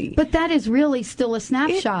the body. But that is really still a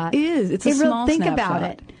snapshot. It is. It's a small snapshot. Think about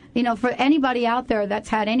it. For anybody out there that's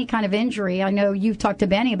had any kind of injury, I know you've talked to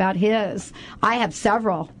Benny about his. I have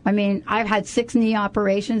several. I mean, I've had 6 knee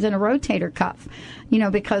operations and a rotator cuff,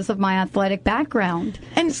 because of my athletic background.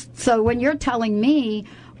 And so when you're telling me,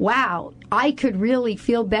 wow, I could really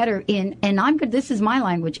feel better this is my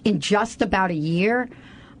language, in just about a year,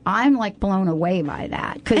 I'm like blown away by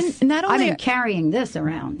that, because I've been carrying this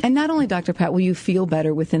around. And not only, Dr. Pat, will you feel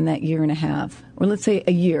better within that year and a half, or let's say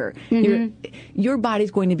a year, your body's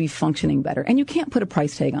going to be functioning better. And you can't put a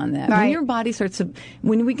price tag on that. Right. When your body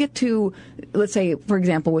when we get to, let's say, for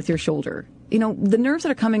example, with your shoulder, the nerves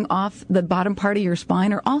that are coming off the bottom part of your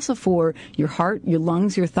spine are also for your heart, your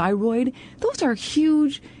lungs, your thyroid. Those are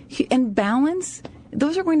huge, and balance,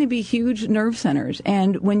 those are going to be huge nerve centers.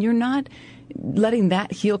 And when you're not letting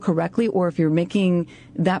that heal correctly, or if you're making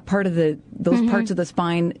that part of those parts of the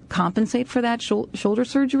spine compensate for that shoulder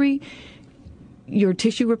surgery, your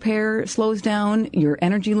tissue repair slows down, your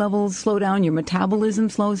energy levels slow down, your metabolism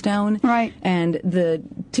slows down, and the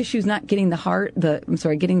tissue's not getting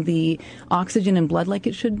getting the oxygen and blood like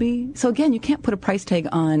it should be. So again, you can't put a price tag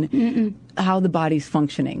on how the body's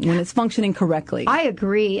functioning, when it's functioning correctly. I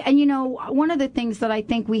agree. And, one of the things that I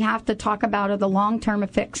think we have to talk about are the long-term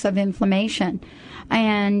effects of inflammation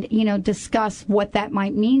and, discuss what that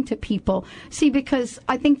might mean to people. See, because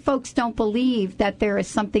I think folks don't believe that there is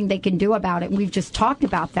something they can do about it. We've just talked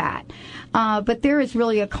about that. But there is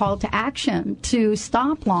really a call to action to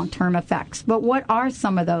stop long-term effects. But what are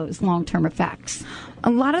some of those long-term effects? A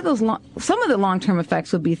lot of those, some of the long-term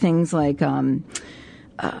effects would be things like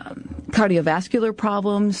cardiovascular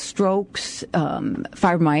problems, strokes,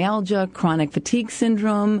 fibromyalgia, chronic fatigue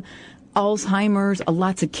syndrome, Alzheimer's.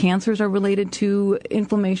 Lots of cancers are related to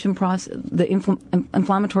inflammation the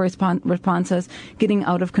inflammatory responses getting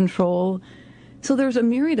out of control. So there's a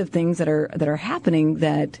myriad of things that are happening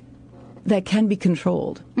that can be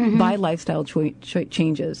controlled by lifestyle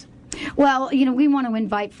changes. Well, we want to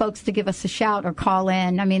invite folks to give us a shout or call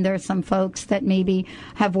in. I mean, there are some folks that maybe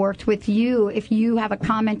have worked with you. If you have a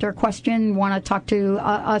comment or question, want to talk to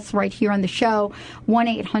us right here on the show,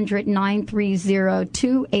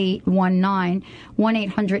 1-800-930-2819,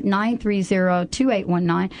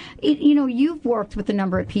 1-800-930-2819. You've worked with a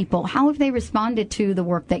number of people. How have they responded to the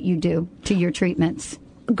work that you do, to your treatments?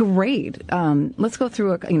 Great. Let's go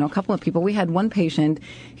through a couple of people. We had one patient.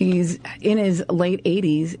 He's in his late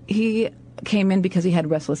 80s. He came in because he had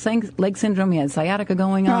restless leg syndrome. He had sciatica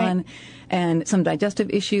going on and some digestive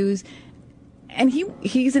issues. And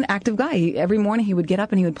he's an active guy. Every morning he would get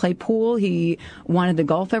up and he would play pool. He wanted to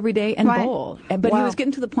golf every day and bowl. But he was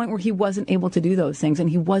getting to the point where he wasn't able to do those things, and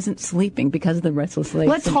he wasn't sleeping because of the restless leg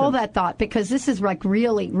Let's syndrome. hold that thought, because this is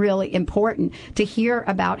really, really important to hear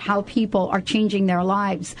about how people are changing their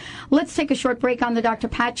lives. Let's take a short break on the Dr.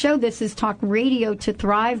 Pat Show. This is Talk Radio to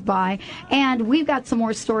Thrive By, and we've got some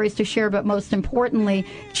more stories to share, but most importantly,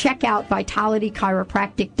 check out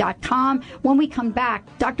vitalitychiropractic.com. When we come back,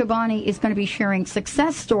 Dr. Bonnie is going to be sharing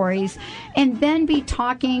success stories and then be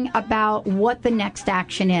talking about what the next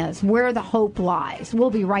action is, where the hope lies.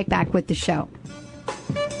 We'll be right back with the show.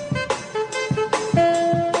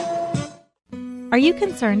 Are you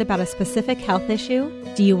concerned about a specific health issue?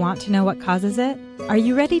 Do you want to know what causes it? Are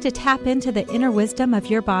you ready to tap into the inner wisdom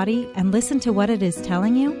of your body and listen to what it is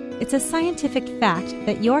telling you? It's a scientific fact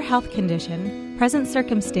that your health condition, present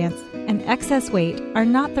circumstance, and excess weight are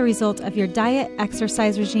not the result of your diet,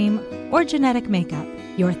 exercise regime, or genetic makeup.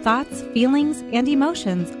 Your thoughts, feelings, and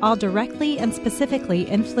emotions all directly and specifically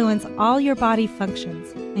influence all your body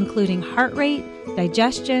functions, including heart rate,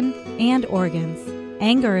 digestion, and organs.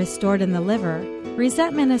 Anger is stored in the liver,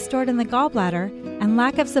 resentment is stored in the gallbladder, and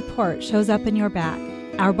lack of support shows up in your back.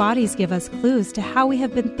 Our bodies give us clues to how we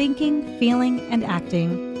have been thinking, feeling, and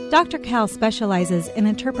acting. Dr. Cal specializes in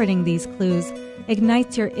interpreting these clues,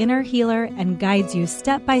 ignites your inner healer, and guides you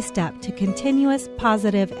step by step to continuous,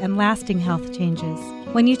 positive, and lasting health changes.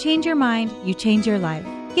 When you change your mind, you change your life.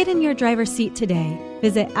 Get in your driver's seat today.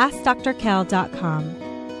 Visit AskDrKel.com.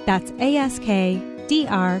 That's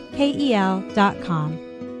AskDrKel.com.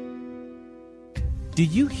 Do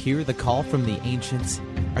you hear the call from the ancients?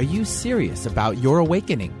 Are you serious about your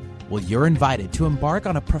awakening? Well, you're invited to embark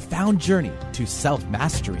on a profound journey to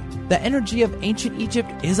self-mastery. The energy of ancient Egypt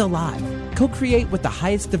is alive. Co-create with the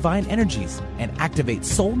highest divine energies and activate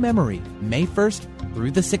soul memory May 1st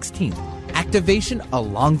through the 16th. Activation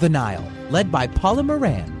along the Nile, led by Paula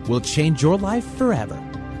Moran, will change your life forever.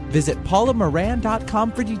 Visit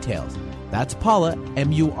paulamoran.com for details. That's Paula,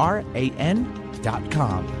 MURAN.com.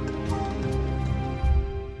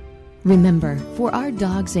 Remember, for our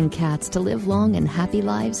dogs and cats to live long and happy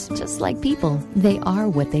lives, just like people, they are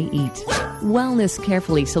what they eat. Wellness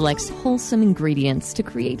carefully selects wholesome ingredients to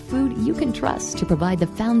create food you can trust to provide the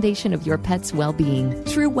foundation of your pet's well-being.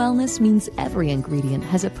 True wellness means every ingredient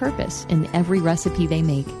has a purpose in every recipe they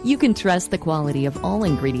make. You can trust the quality of all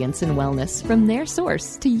ingredients in wellness, from their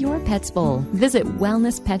source to your pet's bowl. Visit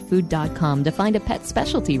wellnesspetfood.com to find a pet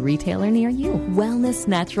specialty retailer near you. Wellness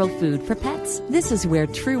natural food for pets. This is where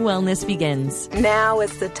true wellness begins. Now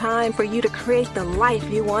is the time for you to create the life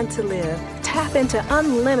you want to live. Tap into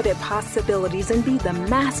unlimited possibilities and be the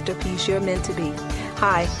masterpiece you're meant to be.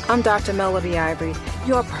 Hi, I'm Dr. Melody Ivory,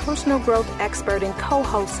 your personal growth expert and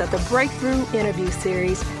co-host of the Breakthrough Interview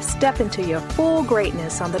Series, Step Into Your Full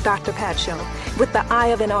Greatness on the Dr. Pat Show. With the eye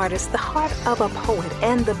of an artist, the heart of a poet,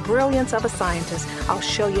 and the brilliance of a scientist, I'll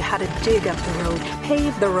show you how to dig up the road,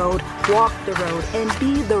 pave the road, walk the road, and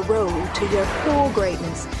be the road to your full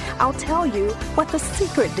greatness. I'll tell you what the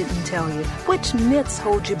secret didn't tell you, which myths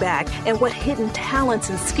hold you back, and what hidden talents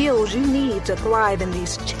and skills you need to thrive in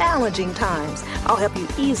these challenging times. I'll help you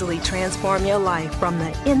easily transform your life from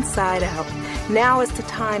the inside out. Now is the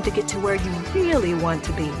time to get to where you really want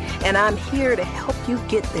to be, and I'm here to help you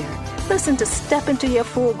get there. Listen to Step Into Your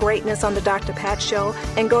Full Greatness on The Dr. Pat Show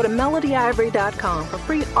and go to melodyivory.com for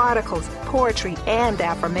free articles, poetry, and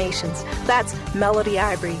affirmations. That's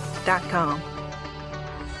melodyivory.com.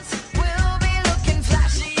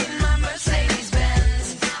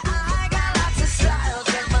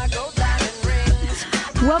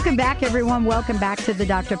 Welcome back, everyone. Welcome back to the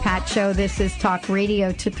Dr. Pat Show. This is Talk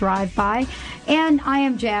Radio to Thrive By. And I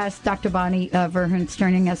am Jazz, Dr. Bonnie Verhunce,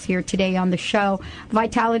 joining us here today on the show.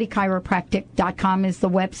 VitalityChiropractic.com is the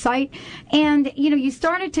website. And, you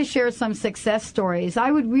started to share some success stories.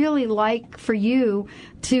 I would really like for you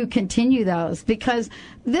to continue those, because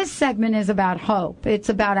this segment is about hope. It's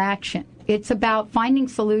about action. It's about finding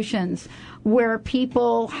solutions where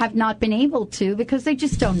people have not been able to because they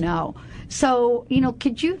just don't know. So,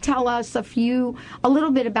 could you tell us a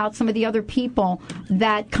little bit about some of the other people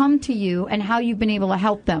that come to you and how you've been able to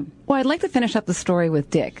help them? Well, I'd like to finish up the story with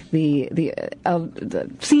Dick, the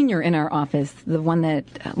senior in our office, the one that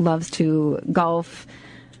loves to golf,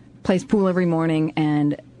 plays pool every morning,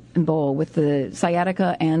 and bowl with the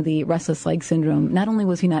sciatica and the restless leg syndrome. Not only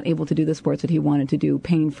was he not able to do the sports that he wanted to do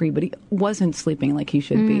pain-free, but he wasn't sleeping like he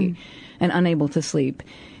should be and unable to sleep.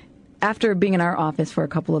 After being in our office for a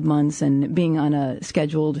couple of months and being on a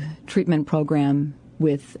scheduled treatment program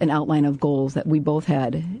with an outline of goals that we both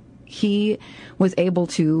had, he was able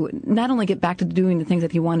to not only get back to doing the things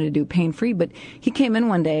that he wanted to do pain-free, but he came in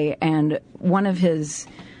one day and one of his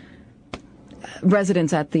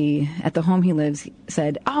residents at the home he lives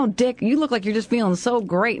said, "Oh, Dick, you look like you're just feeling so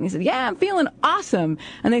great." And he said, "Yeah, I'm feeling awesome."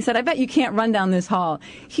 And they said, "I bet you can't run down this hall."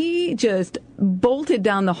 He just bolted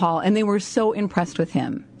down the hall, and they were so impressed with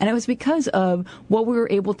him. And it was because of what we were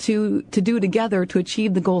able to do together to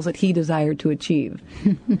achieve the goals that he desired to achieve.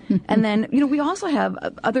 And then, we also have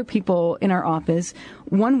other people in our office.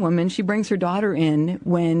 One woman, she brings her daughter in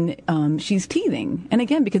when she's teething. And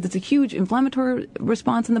again, because it's a huge inflammatory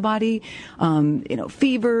response in the body,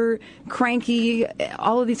 fever, cranky,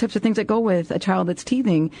 all of these types of things that go with a child that's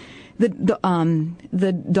teething.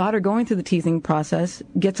 The daughter going through the teething process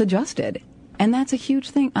gets adjusted. And that's a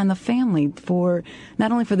huge thing on the family, for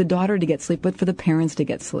not only for the daughter to get sleep, but for the parents to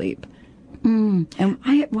get sleep. And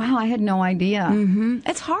I had no idea.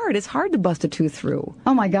 It's hard. It's hard to bust a tooth through.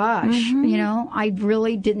 Oh my gosh. I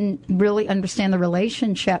really didn't understand the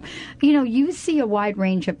relationship. You see a wide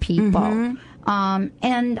range of people.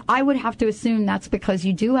 And I would have to assume that's because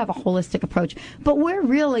you do have a holistic approach. But we're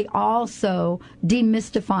really also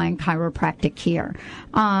demystifying chiropractic here.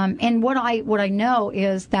 And what I know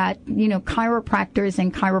is that, chiropractors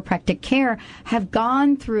and chiropractic care have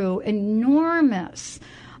gone through enormous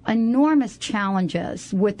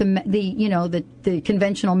challenges with the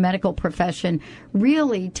conventional medical profession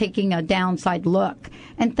really taking a downside look.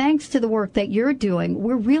 And thanks to the work that you're doing,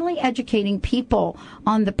 we're really educating people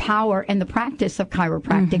on the power and the practice of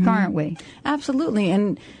chiropractic, aren't we? Absolutely.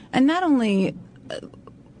 And not only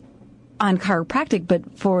on chiropractic,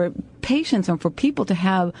 but for patients and for people to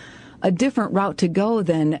have a different route to go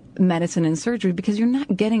than medicine and surgery, because you're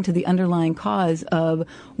not getting to the underlying cause of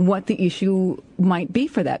what the issue might be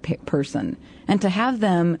for that person. And to have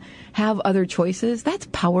them have other choices, that's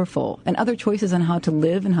powerful. And other choices on how to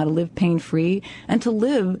live and how to live pain-free and to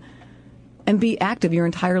live and be active your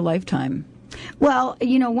entire lifetime. Well,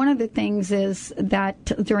 one of the things is that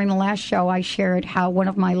during the last show I shared how one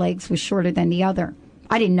of my legs was shorter than the other.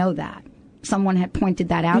 I didn't know that. Someone had pointed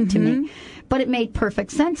that out to me. But it made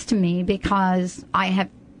perfect sense to me because I have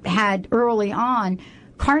had early on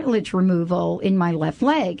cartilage removal in my left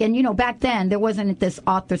leg. And, back then there wasn't this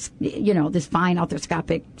this fine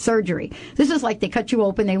arthroscopic surgery. This is like they cut you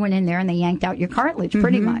open, they went in there and they yanked out your cartilage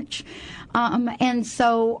pretty much. And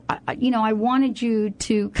so, I wanted you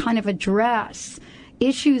to kind of address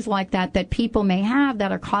issues like that people may have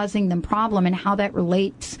that are causing them problem and how that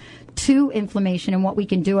relates to inflammation and what we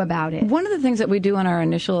can do about it. One of the things that we do in our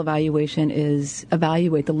initial evaluation is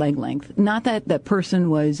evaluate the leg length. Not that that person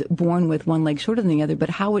was born with one leg shorter than the other, but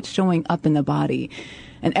how it's showing up in the body.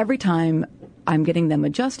 And every time I'm getting them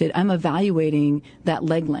adjusted, I'm evaluating that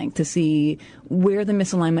leg length to see where the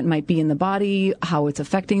misalignment might be in the body, how it's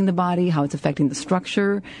affecting the body, how it's affecting the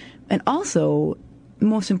structure, and also,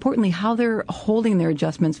 most importantly, how they're holding their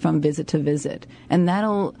adjustments from visit to visit. And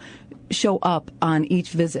that'll show up on each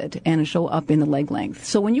visit and show up in the leg length.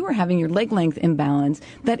 So when you are having your leg length imbalance,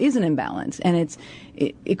 that is an imbalance. And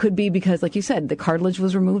it could be because, like you said, the cartilage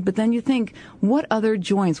was removed, but then you think, what other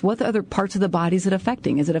joints, what other parts of the body is it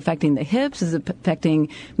affecting? Is it affecting the hips? Is it affecting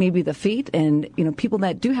maybe the feet? And, people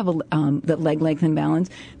that do have the leg length imbalance,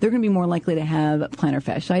 they're going to be more likely to have plantar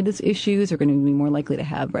fasciitis issues. They're going to be more likely to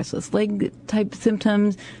have restless leg type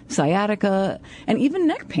symptoms, sciatica, and even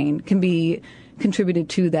neck pain can be contributed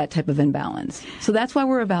to that type of imbalance. So that's why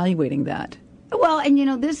we're evaluating that. Well,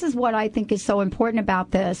 and this is what I think is so important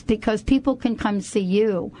about this, because people can come see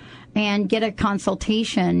you and get a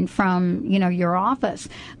consultation from, your office.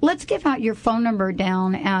 Let's give out your phone number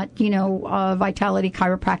down at, Vitality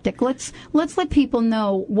Chiropractic. Let's let people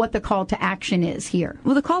know what the call to action is here.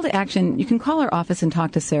 Well, the call to action, you can call our office and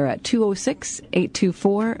talk to Sarah at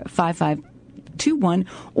 206-824-5521,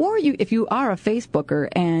 or if you are a Facebooker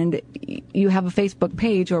and you have a Facebook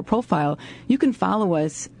page or a profile, you can follow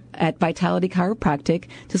us at Vitality Chiropractic.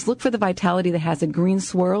 Just look for the Vitality that has a green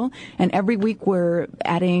swirl, and every week we're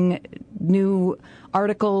adding new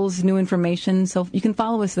articles, new information, so you can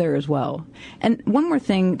follow us there as well. And one more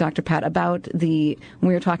thing, Dr. Pat, about when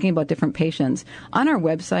we were talking about different patients, on our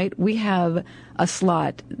website we have a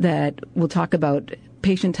slot that will talk about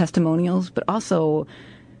patient testimonials, but also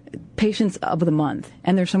patients of the month.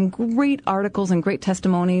 And there's some great articles and great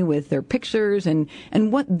testimony with their pictures and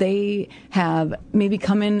what they have maybe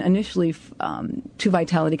come in initially to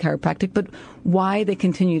Vitality Chiropractic, but why they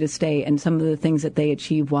continue to stay and some of the things that they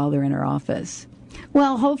achieve while they're in our office.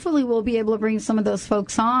 Well, hopefully we'll be able to bring some of those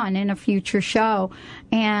folks on in a future show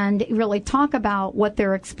and really talk about what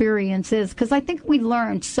their experience is, because I think we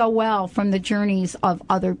learned so well from the journeys of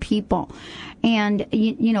other people. And,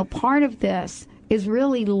 part of this is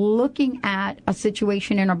really looking at a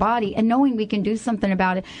situation in our body and knowing we can do something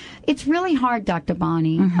about it. It's really hard, Dr.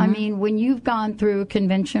 Bonnie. Mm-hmm. I mean, when you've gone through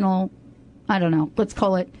let's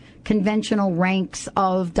call it conventional ranks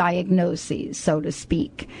of diagnoses, so to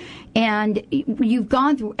speak, and you've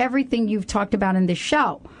gone through everything you've talked about in this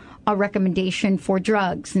show, a recommendation for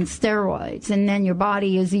drugs and steroids, and then your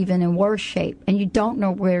body is even in worse shape and you don't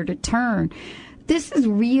know where to turn. This is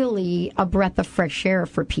really a breath of fresh air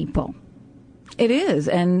for people. It is,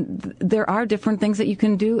 and there are different things that you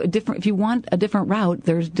can do. If you want a different route,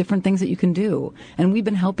 there's different things that you can do. And we've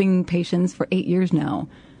been helping patients for 8 years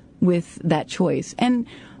with that choice and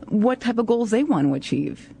what type of goals they want to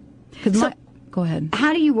achieve. Go ahead.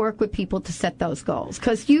 How do you work with people to set those goals?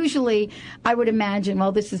 Because usually I would imagine,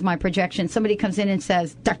 well, this is my projection. Somebody comes in and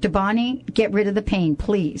says, Dr. Bonnie, get rid of the pain,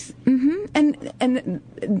 please. Mm-hmm. And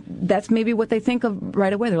that's maybe what they think of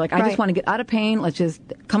right away. They're like, I just want to get out of pain. Let's just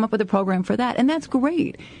come up with a program for that. And that's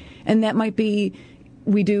great. And that might be,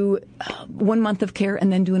 we do 1 month of care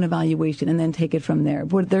and then do an evaluation and then take it from there.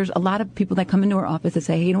 But there's a lot of people that come into our office that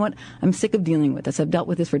say, hey, you know what? I'm sick of dealing with this. I've dealt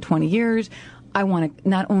with this for 20 years. I want to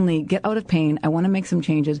not only get out of pain, I want to make some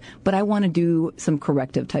changes, but I want to do some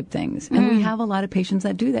corrective type things. And we have a lot of patients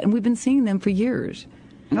that do that, and we've been seeing them for years.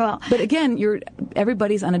 Well, but again,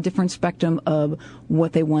 everybody's on a different spectrum of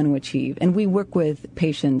what they want to achieve, and we work with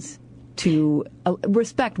patients to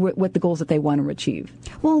respect what the goals that they want to achieve.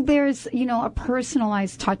 Well, there's, a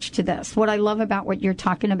personalized touch to this. What I love about what you're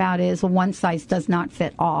talking about is one size does not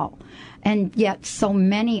fit all. And yet so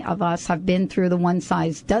many of us have been through the one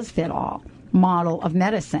size does fit all model of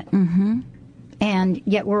medicine. Mm-hmm. And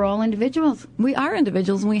yet we're all individuals. We are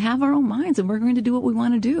individuals, and we have our own minds, and we're going to do what we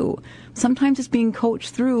want to do. Sometimes it's being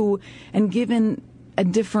coached through and given a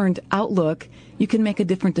different outlook, you can make a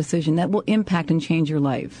different decision that will impact and change your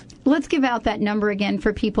life. Let's give out that number again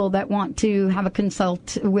for people that want to have a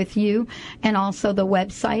consult with you, and also the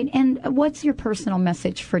website. And what's your personal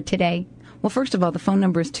message for today? Well, first of all, the phone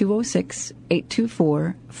number is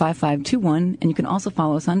 206-824-5521, and you can also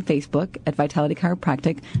follow us on Facebook at Vitality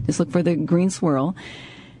Chiropractic. Just look for the green swirl.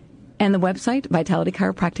 And the website,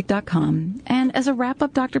 vitalitychiropractic.com. And as a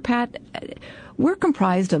wrap-up, Dr. Pat, we're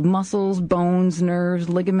comprised of muscles, bones, nerves,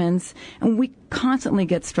 ligaments, and we constantly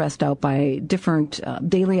get stressed out by different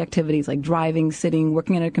daily activities like driving, sitting,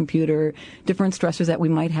 working at a computer, different stressors that we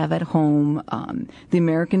might have at home, the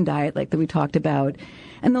American diet like that we talked about,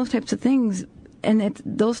 and those types of things. And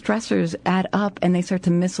those stressors add up, and they start to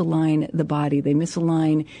misalign the body. They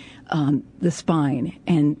misalign the spine,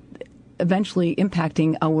 and eventually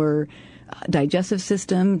impacting our digestive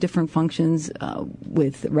system, different functions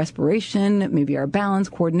with respiration, maybe our balance,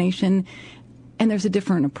 coordination. And there's a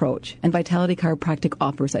different approach. And Vitality Chiropractic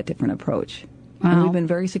offers that different approach. Wow. And we've been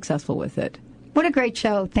very successful with it. What a great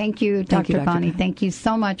show. Thank you, Dr. Bonnie. Thank you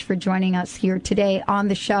so much for joining us here today on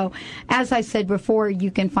the show. As I said before, you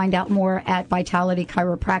can find out more at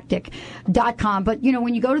vitalitychiropractic.com. But,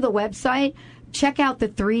 when you go to the website, check out the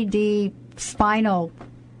 3D spinal.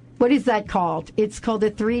 What is that called? It's called the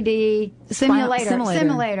 3D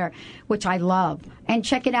simulator, which I love. And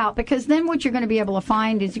check it out, because then what you're going to be able to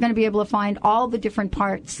find is you're going to be able to find all the different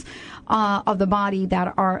parts of the body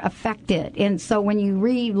that are affected. And so when you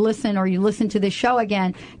re-listen or you listen to the show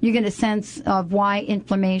again, you get a sense of why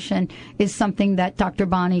inflammation is something that Dr.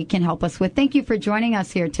 Bonnie can help us with. Thank you for joining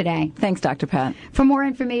us here today. Thanks, Dr. Pat. For more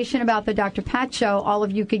information about the Dr. Pat Show, all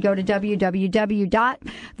of you could go to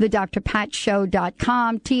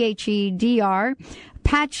www.thedrpatshow.com, THEDR,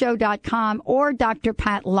 patshow.com, or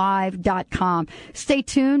drpatlive.com. Stay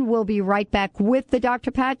tuned. We'll be right back with the Dr.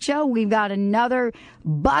 Pat Show. We've got another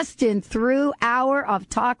busting through hour of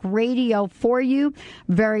talk radio for you.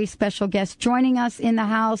 Very special guest joining us in the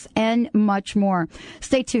house and much more.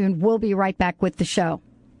 Stay tuned. We'll be right back with the show.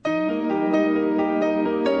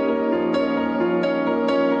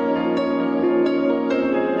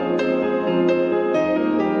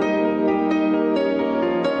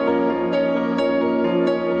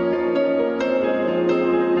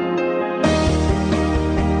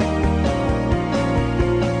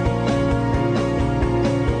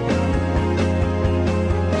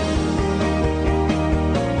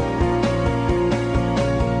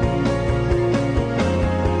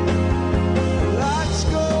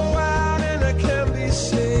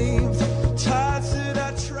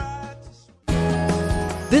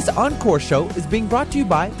 This Encore show is being brought to you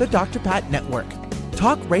by the Dr. Pat Network.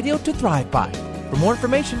 Talk radio to thrive by. For more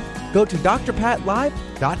information, go to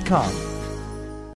drpatlive.com.